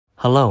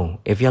Hello,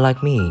 if you're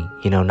like me,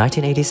 you know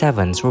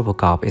 1987's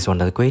RoboCop is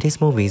one of the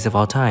greatest movies of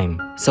all time.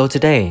 So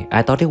today,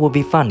 I thought it would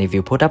be fun if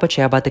you put up a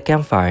chair by the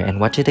campfire and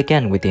watch it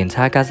again with the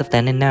entire cast of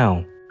then and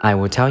now. I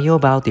will tell you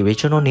about the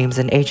original names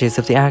and ages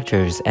of the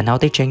actors and how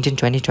they changed in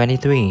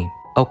 2023.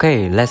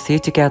 Okay, let's see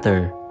it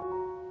together.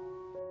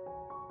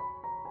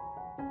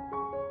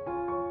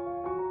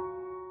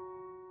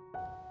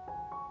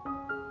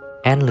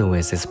 Anne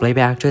Lewis is played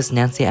by actress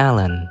Nancy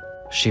Allen.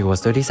 She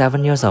was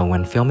 37 years old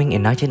when filming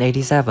in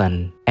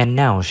 1987, and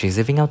now she's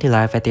living out the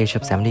life at the age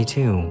of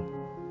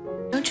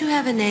 72. Don't you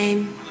have a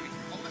name?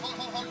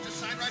 Hold, just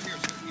sign right here,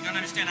 sir. You don't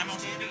understand, I'm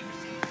OCD.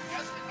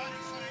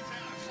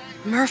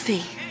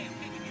 Murphy.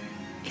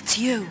 It's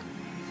you.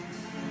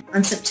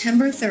 On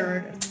September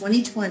 3rd of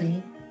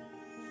 2020,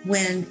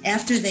 when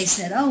after they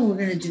said, oh, we're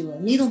going to do a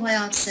needle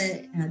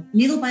biopsy, and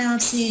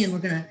we're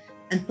going to,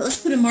 and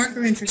let's put a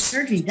marker in for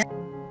surgery.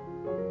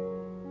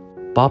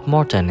 Bob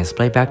Morton is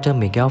played by actor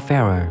Miguel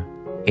Ferrer.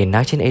 In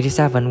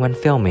 1987 when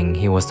filming,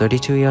 he was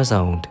 32 years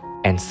old,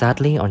 and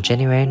sadly on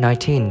January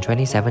 19,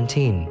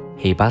 2017,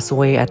 he passed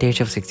away at the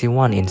age of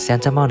 61 in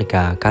Santa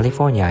Monica,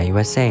 California,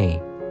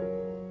 USA.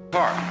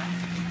 Car.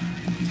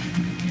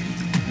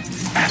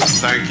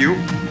 Thank you.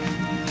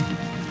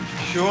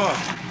 Sure.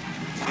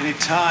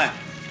 Anytime.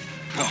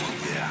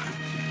 Oh,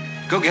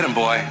 yeah. Go get him,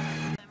 boy.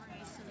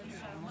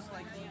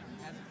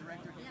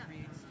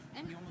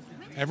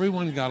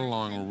 Everyone got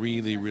along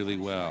really, really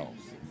well,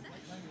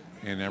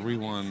 and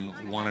everyone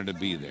wanted to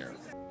be there.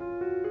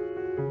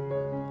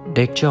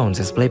 Dick Jones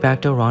is played by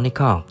actor Ronny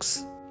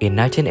Cox. In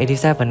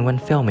 1987 when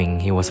filming,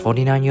 he was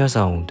 49 years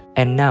old,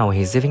 and now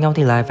he's living out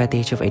the life at the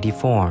age of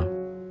 84.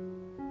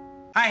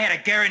 I had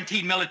a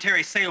guaranteed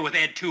military sale with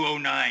Ed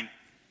 209.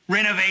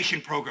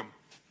 Renovation program.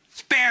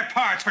 Spare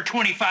parts for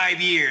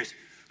 25 years.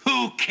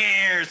 Who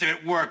cares if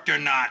it worked or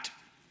not?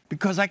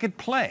 Because I could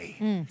play.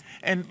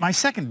 And my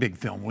second big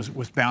film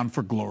was Bound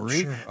for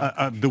Glory,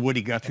 the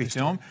Woody Guthrie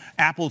film.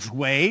 Apple's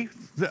Way,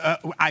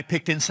 I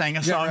picked and sang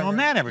a song on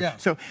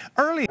that. So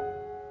early.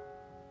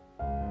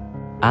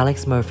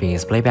 Alex Murphy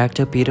is played by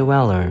actor Peter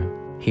Weller.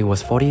 He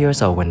was 40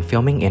 years old when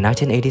filming in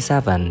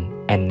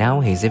 1987, and now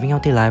he's living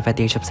out the life at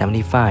the age of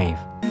 75.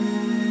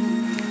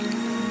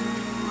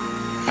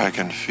 I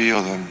can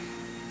feel them.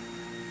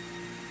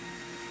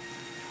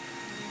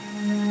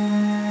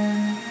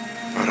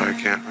 But I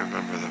can't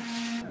remember them.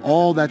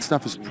 All that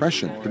stuff is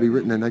prescient to be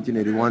written in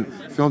 1981,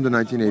 filmed in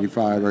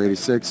 1985 or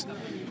 86,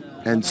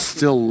 and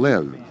still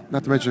live.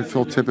 Not to mention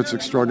Phil Tippett's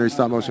extraordinary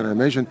stop-motion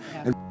animation.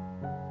 And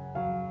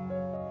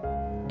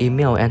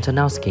Emil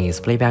Antonowski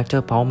is played by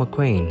actor Paul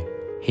McCrane.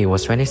 He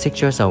was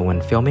 26 years old when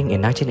filming in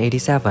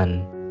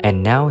 1987,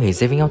 and now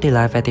he's living out the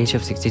life at the age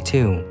of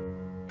 62.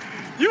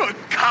 You a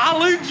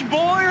college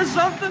boy or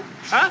something?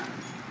 Huh?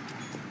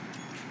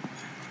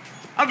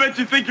 I bet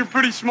you think you're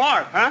pretty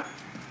smart, huh?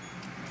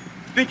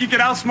 Think you could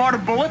outsmart a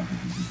bullet?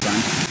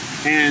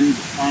 And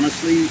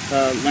honestly,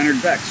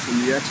 Leonard Bex from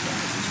the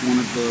X-Files. It's one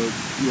of the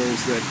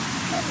roles that,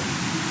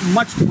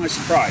 much to my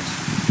surprise,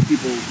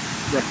 people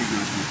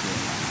recognize me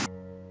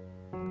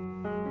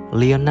for.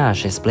 Leon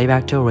Nash is played by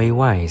actor Ray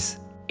Wise.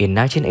 In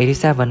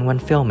 1987 when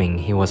filming,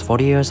 he was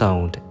 40 years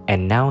old,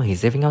 and now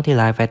he's living out the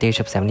life at the age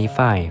of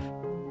 75.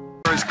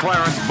 Where's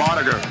Clarence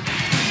Bodiger?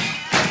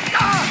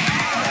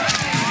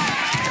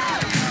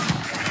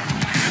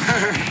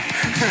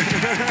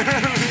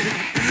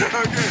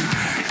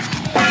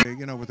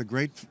 You know, with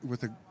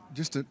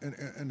just an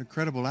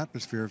incredible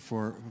atmosphere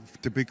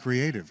to be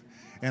creative,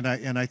 and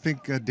I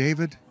think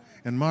David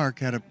and Mark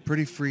had a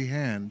pretty free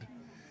hand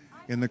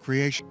in the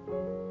creation.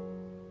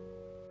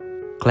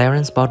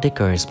 Clarence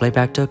Bodicker is played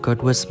by actor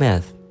Kurtwood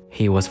Smith.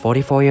 He was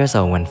 44 years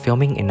old when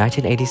filming in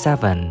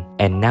 1987,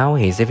 and now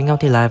he's living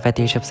out the life at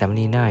the age of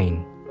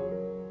 79.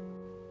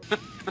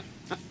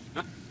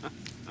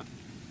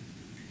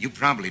 You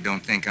probably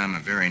don't think I'm a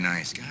very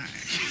nice guy,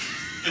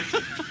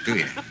 do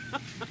you?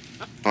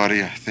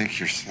 Buddy, I think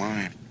you're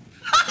slime.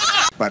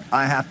 But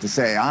I have to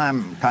say,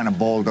 I'm kind of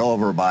bowled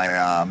over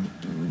by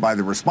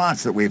the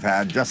response that we've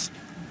had just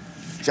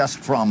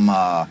from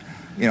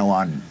you know,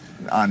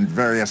 on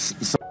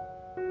various.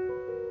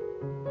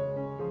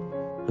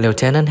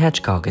 Lieutenant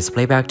Hitchcock is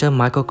played by actor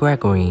Michael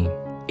Gregory.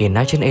 In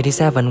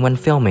 1987 when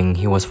filming,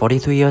 he was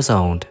 43 years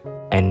old,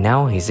 and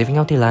now he's living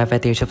out the life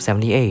at the age of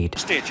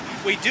 78.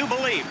 We do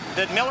believe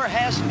that Miller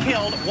has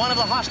killed one of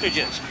the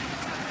hostages.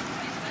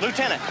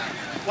 Lieutenant,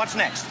 what's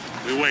next?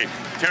 We wait.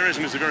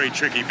 Terrorism is a very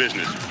tricky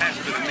business. As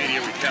for the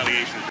media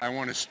retaliation, I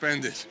want to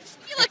spend it.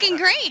 You're looking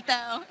great,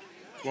 though.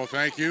 Well,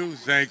 thank you.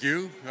 Thank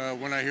you.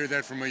 When I hear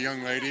that from a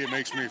young lady, it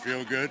makes me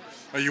feel good.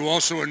 Are you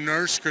also a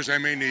nurse? Because I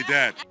may need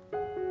that.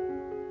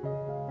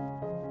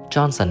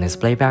 Johnson is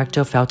played by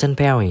actor Felton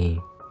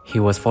Perry. He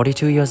was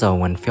 42 years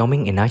old when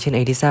filming in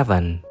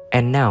 1987,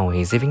 and now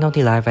he's living out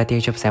the life at the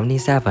age of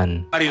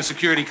 77. Audio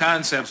Security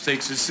Concepts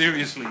takes this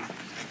seriously.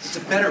 It's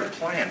a better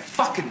plan.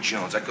 Fucking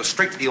Jones. I'd go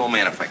straight to the old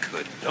man if I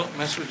could. Don't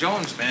mess with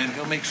Jones, man.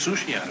 He'll make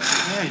sushi out of it.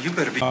 Yeah, you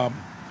better be.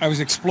 I was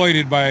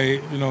exploited by,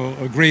 you know,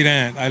 a great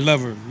aunt. I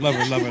love her, love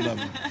her, love her, love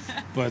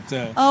her. but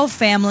oh,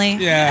 family.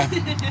 Yeah,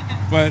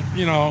 but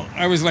you know,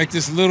 I was like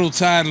this little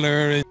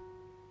toddler.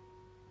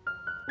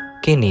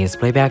 Kinney is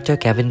played by actor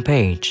Kevin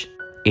Page.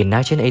 In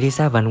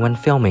 1987, when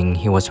filming,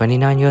 he was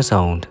 29 years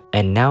old,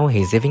 and now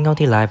he's living out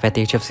his life at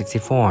the age of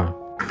 64.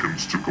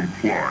 Seconds to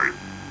comply.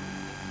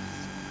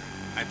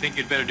 I think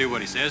you'd better do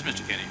what he says,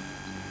 Mr. Kinney.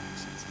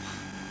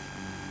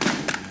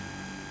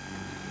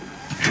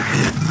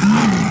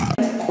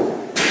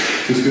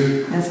 Is this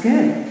good? That's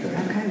good.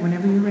 Okay,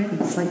 whenever you're ready.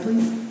 Slide,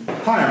 please.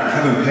 Hi, I'm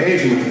Kevin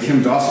Page. I'm with the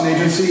Kim Dawson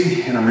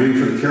Agency, and I'm reading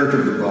for the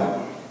character of the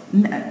Bone.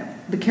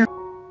 The character.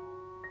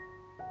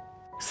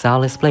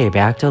 Sal is played by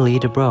actor Lee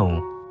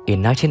DeBro.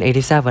 In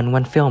 1987,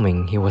 when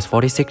filming, he was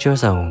 46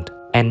 years old,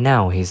 and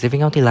now he's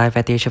living out his life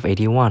at the age of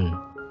 81.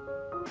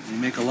 You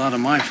make a lot of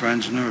my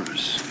friends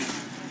nervous.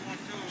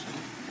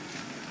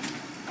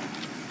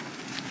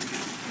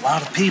 A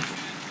lot of people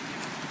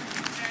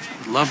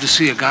would love to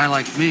see a guy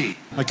like me.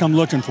 I come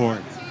looking for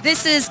it.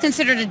 This is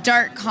considered a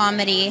dark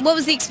comedy. What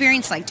was the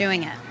experience like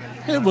doing it?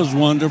 It was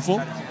wonderful.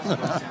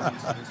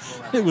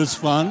 It was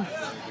fun.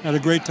 Had a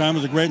great time. It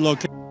was a great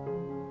location.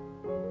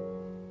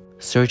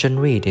 Surgeon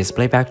Reed is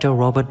played by actor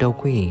Robert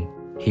Doquey.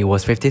 He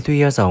was 53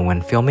 years old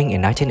when filming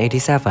in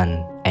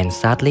 1987, and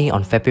sadly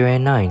on February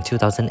 9,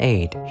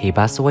 2008, he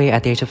passed away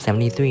at the age of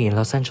 73 in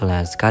Los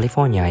Angeles,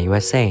 California,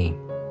 USA.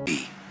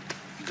 You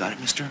got it,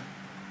 mister?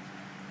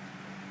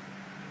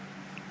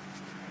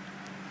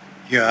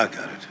 Yeah, I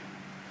got it.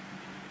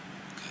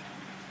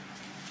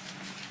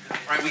 All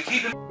right, we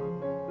keep him.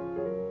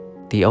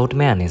 The old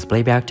man is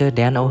played by actor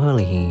Dan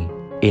O'Herlihy.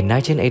 In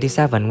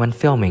 1987, when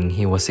filming,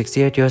 he was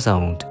 68 years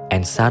old,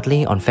 and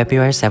sadly on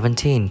February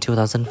 17,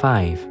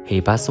 2005,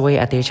 he passed away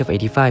at the age of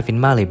 85 in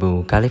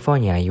Malibu,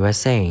 California,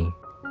 USA.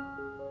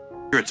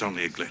 It's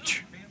only a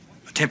glitch.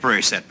 A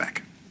temporary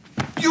setback.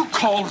 You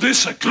call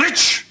this a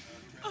glitch?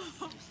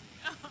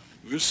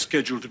 We're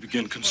scheduled to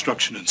begin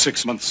construction in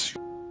 6 months.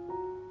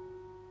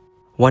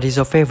 What is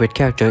your favorite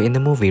character in the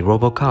movie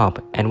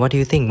RoboCop, and what do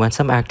you think when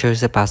some actors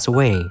have passed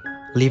away?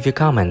 Leave your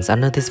comments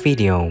under this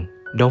video.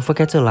 Don't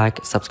forget to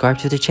like, subscribe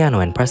to the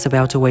channel and press the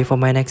bell to wait for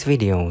my next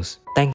videos. Thank you.